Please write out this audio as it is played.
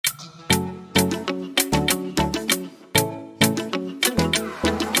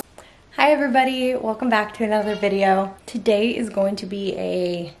Hi everybody, welcome back to another video. Today is going to be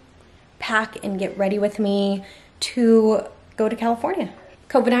a pack and get ready with me to go to California.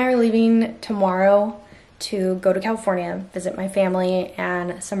 Cove and I are leaving tomorrow to go to California, visit my family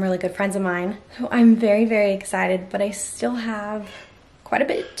and some really good friends of mine. So I'm very, very excited, but I still have quite a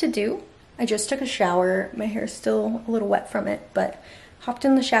bit to do. I just took a shower. My hair's still a little wet from it, but hopped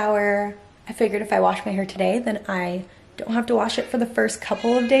in the shower. I figured if I wash my hair today, then I don't have to wash it for the first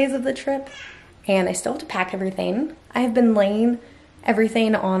couple of days of the trip. And I still have to pack everything. I have been laying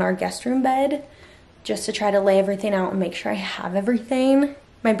everything on our guest room bed just to try to lay everything out and make sure I have everything.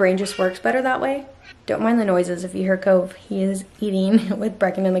 My brain just works better that way. Don't mind the noises if you hear Cove. He is eating with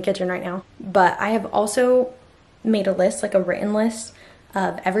Brecken in the kitchen right now. But I have also made a list, like a written list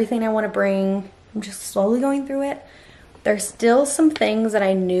of everything I want to bring. I'm just slowly going through it. There's still some things that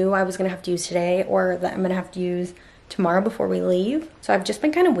I knew I was gonna have to use today or that I'm gonna have to use tomorrow before we leave. So I've just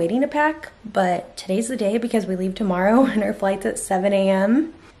been kind of waiting to pack, but today's the day because we leave tomorrow and our flight's at 7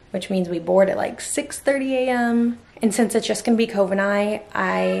 a.m., which means we board at like 6:30 a.m. And since it's just gonna be Cove and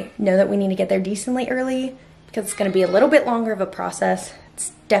I know that we need to get there decently early because it's gonna be a little bit longer of a process.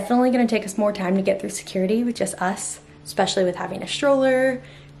 It's definitely gonna take us more time to get through security with just us, especially with having a stroller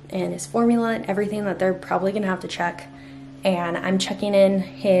and his formula and everything that they're probably gonna have to check. And I'm checking in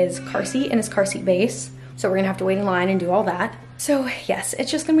his car seat and his car seat base. So we're gonna have to wait in line and do all that. So yes,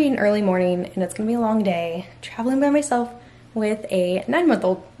 it's just gonna be an early morning and it's gonna be a long day traveling by myself with a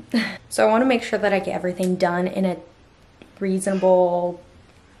 9-month-old. So I wanna make sure that I get everything done in a reasonable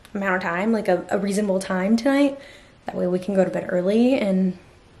amount of time, like a reasonable time tonight. That way we can go to bed early and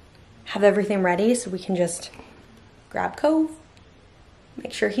have everything ready so we can just grab Cove,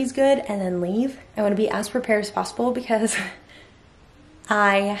 make sure he's good, and then leave. I wanna be as prepared as possible because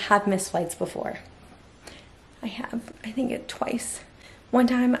I have missed flights before. I think it twice. One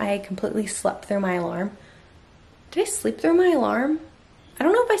time I completely slept through my alarm. Did I sleep through my alarm? I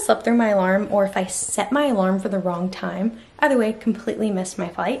don't know if I slept through my alarm or if I set my alarm for the wrong time. Either way, completely missed my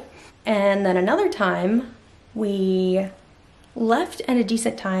flight. And then another time, we left at a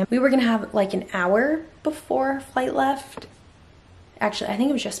decent time. We were gonna have like an hour before flight left. Actually, I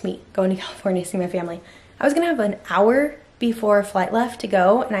think it was just me going to California to see my family. I was gonna have an hour before flight left to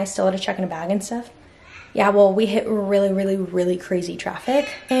go and I still had to check in a bag and stuff. Yeah, well, we hit really crazy traffic.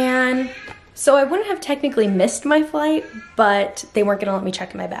 And so I wouldn't have technically missed my flight, but they weren't gonna let me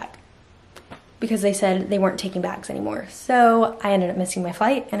check in my bag because they said they weren't taking bags anymore. So I ended up missing my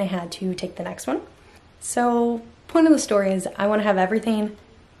flight and I had to take the next one. So point of the story is I wanna have everything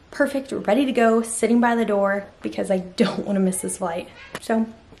perfect, ready to go, sitting by the door because I don't wanna miss this flight. So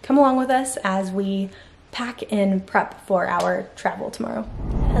come along with us as we pack and prep for our travel tomorrow.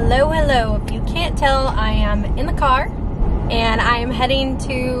 Hello. If you can't tell, I am in the car and I am heading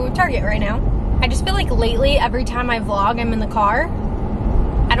to Target right now. I just feel like lately, every time I vlog, I'm in the car.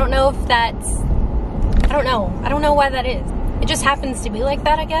 I don't know if that's, I don't know why that is. It just happens to be like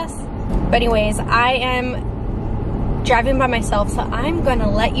that, I guess. But anyways, I am driving by myself, so I'm gonna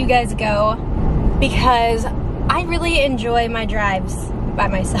let you guys go because I really enjoy my drives by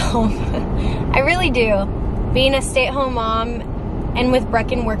myself. I really do. Being a stay-at-home mom and with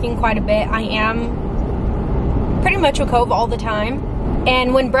Brecken working quite a bit, I am pretty much with Cove all the time.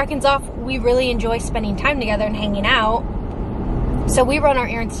 And when Brecken's off, we really enjoy spending time together and hanging out. So we run our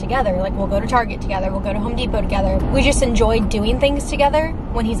errands together. Like we'll go to Target together, we'll go to Home Depot together. We just enjoy doing things together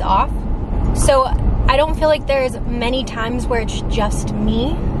when he's off. So I don't feel like there's many times where it's just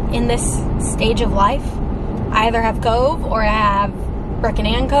me in this stage of life. I either have Cove or I have Brecken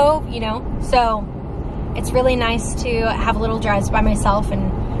and Cove, you know? So it's really nice to have little drives by myself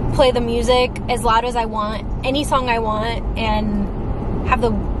and play the music as loud as I want, any song I want, and have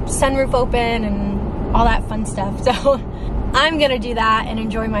the sunroof open and all that fun stuff. So I'm gonna do that and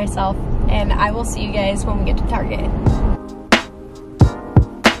enjoy myself, and I will see you guys when we get to Target.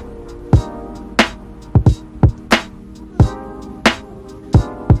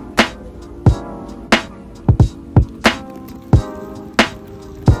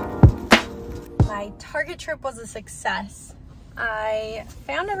 My Target trip was a success. I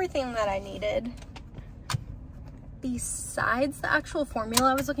found everything that I needed besides the actual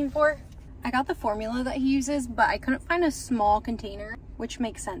formula I was looking for. I got the formula that he uses, but I couldn't find a small container, which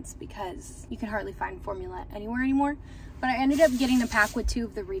makes sense because you can hardly find formula anywhere anymore. But I ended up getting a pack with 2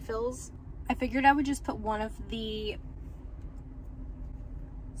 of the refills. I figured I would just put one of the,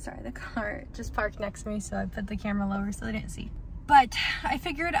 sorry, the car just parked next to me, so I put the camera lower so they didn't see. But I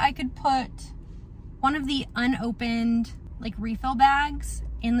figured I could put one of the unopened like refill bags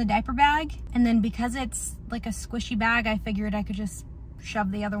in the diaper bag, and then because it's like a squishy bag, I figured I could just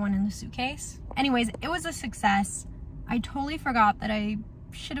shove the other one in the suitcase. Anyways, it was a success. I totally forgot that I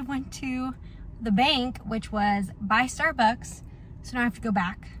should have went to the bank, which was by Starbucks. So now I have to go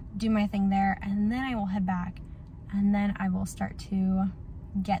back, do my thing there, and then I will head back. And then I will start to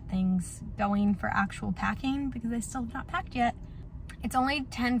get things going for actual packing because I still have not packed yet. It's only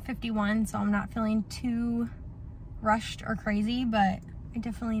 10:51, so I'm not feeling too rushed or crazy, but I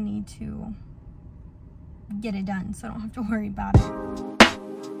definitely need to get it done so I don't have to worry about it.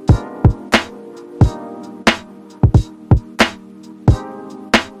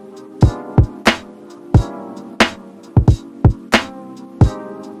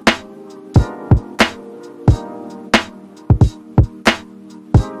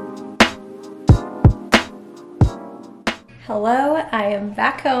 Hello, I am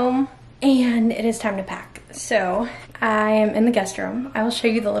back home and it is time to pack. So I am in the guest room. I will show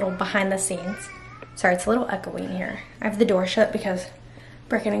you the little behind the scenes. Sorry, it's a little echoey in here. I have the door shut because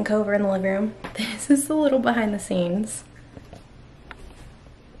Brecken and CAVA are in the living room. This is the little behind the scenes.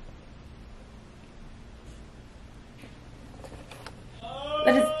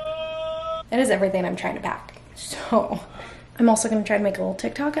 That is everything I'm trying to pack. So I'm also gonna try to make a little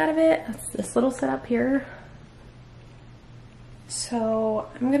TikTok out of it. That's this little setup here. So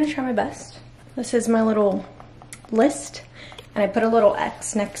I'm gonna try my best. This is my little list, and I put a little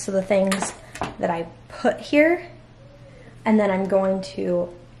X next to the things that I put here, and then I'm going to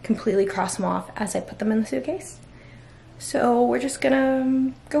completely cross them off as I put them in the suitcase. So we're just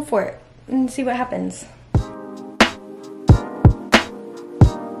gonna go for it and see what happens.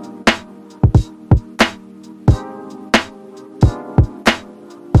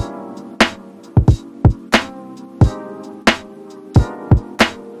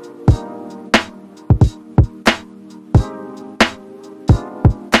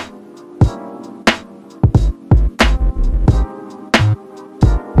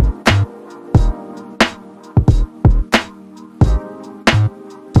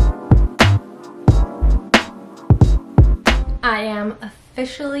 I am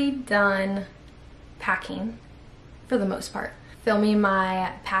officially done packing for the most part. Filming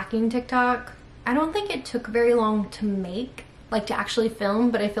my packing TikTok. I don't think it took very long to make, like to actually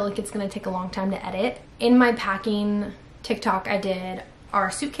film, but I feel like it's gonna take a long time to edit. In my packing TikTok, I did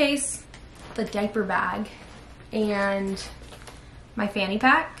our suitcase, the diaper bag, and my fanny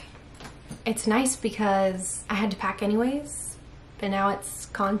pack. It's nice because I had to pack anyways, but now it's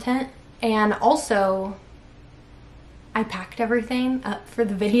content. And also, I packed everything up for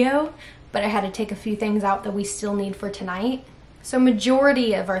the video, but I had to take a few things out that we still need for tonight. So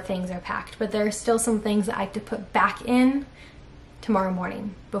majority of our things are packed, but there are still some things that I have to put back in tomorrow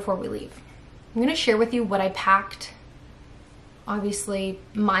morning before we leave. I'm gonna share with you what I packed. Obviously,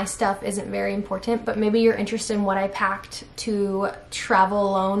 my stuff isn't very important, but maybe you're interested in what I packed to travel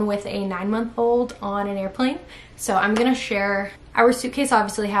alone with a 9-month-old on an airplane. So I'm gonna share. Our suitcase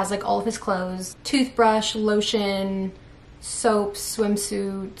obviously has like all of his clothes, toothbrush, lotion, soaps,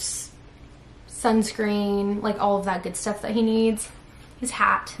 swimsuits, sunscreen, like all of that good stuff that he needs. His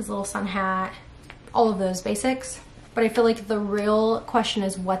hat, his little sun hat, all of those basics. But I feel like the real question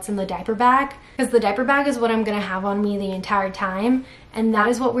is what's in the diaper bag, because the diaper bag is what I'm gonna have on me the entire time, and that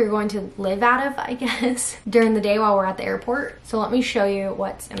is what we're going to live out of, I guess, during the day while we're at the airport. So let me show you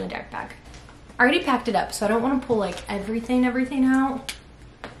what's in the diaper bag. I already packed it up, so I don't want to pull like everything out.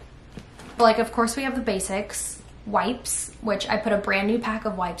 But like, of course we have the basics. Wipes, which I put a brand new pack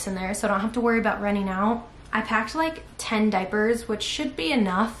of wipes in there so I don't have to worry about running out. I packed like 10 diapers, which should be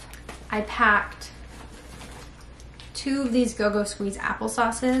enough. I packed 2 of these Go-Go Squeeze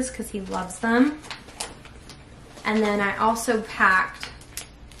applesauces because he loves them. And then I also packed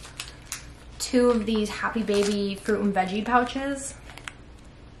 2 of these Happy Baby fruit and veggie pouches,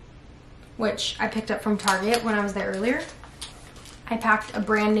 which I picked up from Target when I was there earlier. I packed a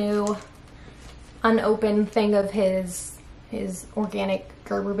brand new unopened thing of his organic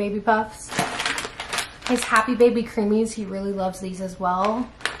Gerber Baby Puffs. His Happy Baby Creamies, he really loves these as well.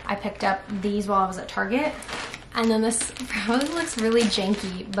 I picked up these while I was at Target. And then this probably looks really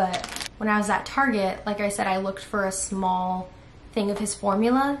janky, but when I was at Target, like I said, I looked for a small thing of his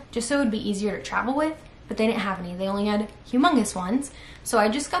formula just so it would be easier to travel with, but they didn't have any. They only had humongous ones. So I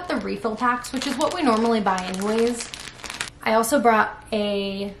just got the refill packs, which is what we normally buy anyways. I also brought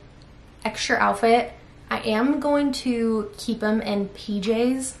a extra outfit. I am going to keep him in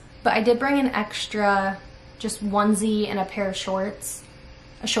PJs, but I did bring an extra just onesie and a pair of shorts,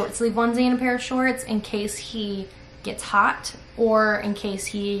 a short sleeve onesie and a pair of shorts in case he gets hot or in case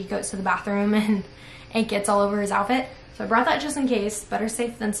he goes to the bathroom and it gets all over his outfit. So I brought that just in case, better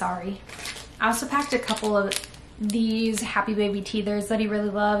safe than sorry. I also packed a couple of these Happy Baby teethers that he really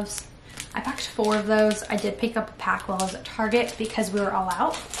loves. I packed 4 of those. I did pick up a pack while I was at Target because we were all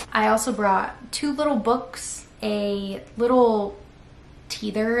out. I also brought 2 little books, a little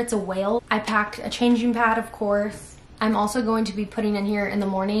teether, it's a whale. I packed a changing pad, of course. I'm also going to be putting in here in the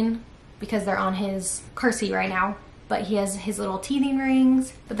morning because they're on his car seat right now, but he has his little teething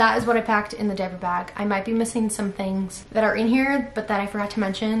rings. But that is what I packed in the diaper bag. I might be missing some things that are in here, but that I forgot to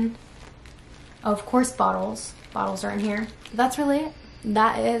mention. Of course, bottles. Bottles are in here. But that's really it.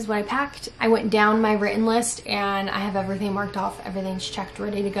 That is what I packed. I went down my written list and I have everything marked off. Everything's checked,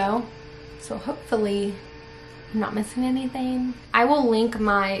 ready to go. So hopefully I'm not missing anything. I will link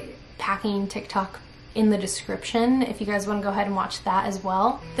my packing TikTok in the description if you guys want to go ahead and watch that as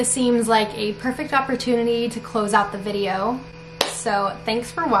well. This seems like a perfect opportunity to close out the video. So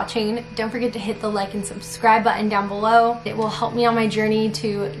thanks for watching. Don't forget to hit the like and subscribe button down below. It will help me on my journey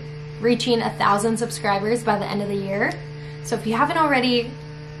to reaching 1,000 subscribers by the end of the year. So if you haven't already,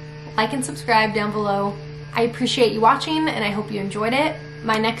 like and subscribe down below. I appreciate you watching and I hope you enjoyed it.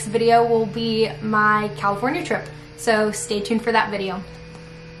 My next video will be my California trip, so stay tuned for that video.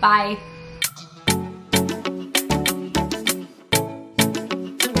 Bye.